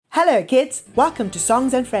Hello kids, welcome to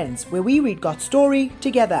Songs and Friends, where we read God's story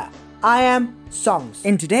together. I am Songs.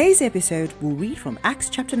 In today's episode, we'll read from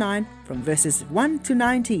Acts chapter 9 from verses 1 to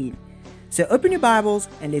 19. So open your Bibles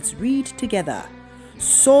and let's read together.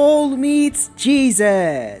 Saul meets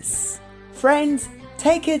Jesus. Friends,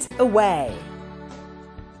 take it away.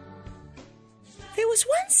 There was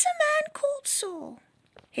once a man called Saul.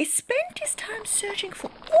 He spent his time searching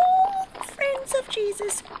for all the friends of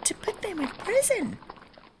Jesus to put them in prison.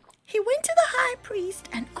 He went to the high priest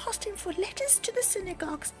and asked him for letters to the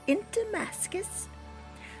synagogues in Damascus,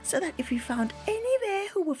 so that if he found any there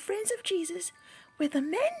who were friends of Jesus, whether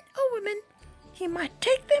men or women, he might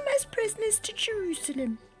take them as prisoners to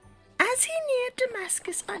Jerusalem. As he neared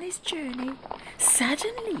Damascus on his journey,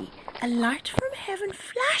 suddenly a light from heaven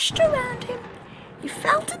flashed around him. He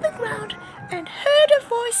fell to the ground and heard a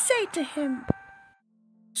voice say to him,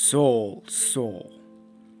 "Saul, Saul,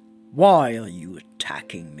 why are you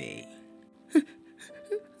attacking me?"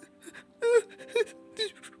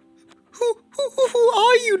 Who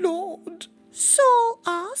are you, Lord? Saul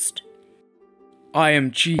asked. "I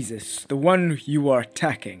am Jesus, the one you are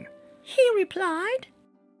attacking." He replied,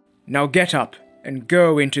 "Now get up and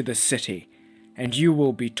go into the city, and you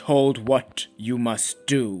will be told what you must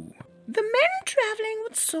do." The men travelling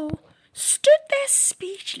with Saul stood there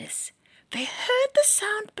speechless. They heard the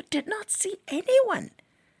sound but did not see anyone.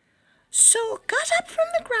 Saul got up from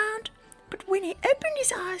the ground, but when he opened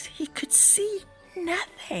his eyes, he could see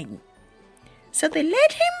nothing. So they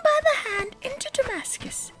led him by the hand into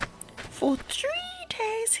Damascus. For 3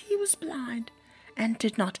 days he was blind and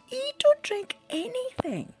did not eat or drink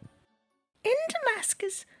anything. In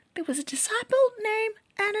Damascus there was a disciple named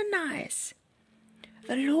Ananias.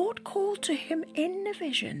 The Lord called to him in a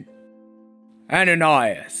vision.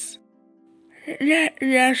 "Ananias."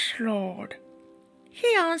 Yes, Lord,"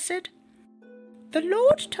 He answered. The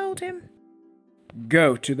Lord told him,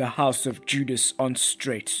 "Go to the house of Judas on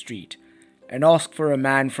Straight Street, and ask for a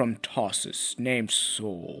man from Tarsus named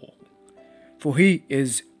Saul, for he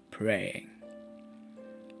is praying.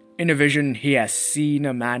 In a vision he has seen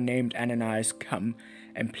a man named Ananias come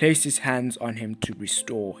and place his hands on him to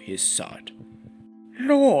restore his sight."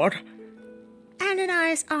 "Lord,"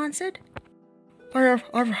 Ananias answered,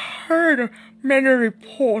 I've heard many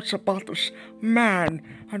reports about this man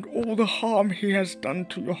and all the harm he has done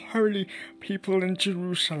to your holy people in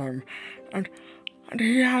Jerusalem, and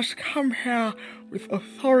he has come here with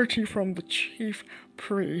authority from the chief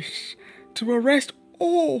priests to arrest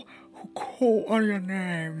all who call on your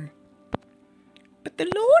name." But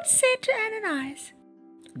the Lord said to Ananias,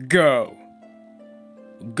 Go.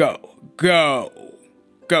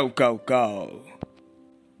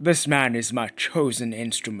 This man is my chosen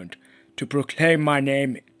instrument to proclaim my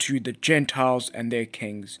name to the Gentiles and their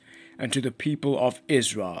kings, and to the people of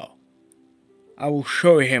Israel. I will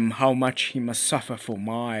show him how much he must suffer for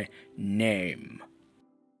my name."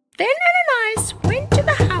 Then Ananias went to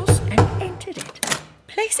the house and entered it.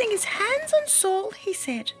 Placing his hands on Saul, he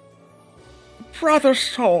said, "Brother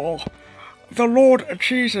Saul, the Lord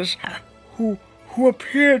Jesus, who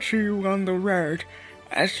appeared to you on the road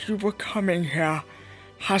as you were coming here,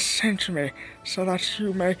 has sent me so that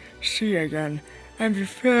you may see again and be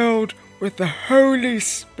filled with the Holy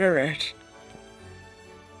Spirit."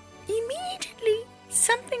 Immediately,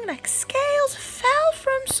 something like scales fell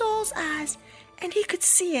from Saul's eyes, and he could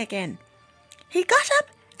see again. He got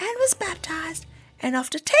up and was baptized, and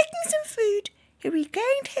after taking some food, he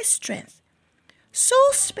regained his strength.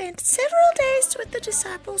 Saul spent several days with the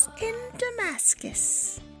disciples in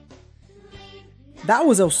Damascus. That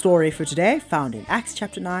was our story for today, found in Acts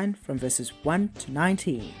chapter 9 from verses 1 to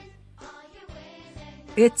 19.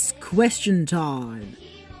 It's question time.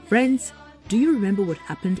 Friends, do you remember what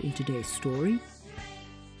happened in today's story?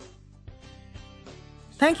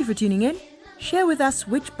 Thank you for tuning in. Share with us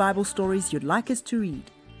which Bible stories you'd like us to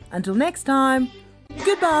read. Until next time,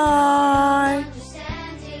 goodbye!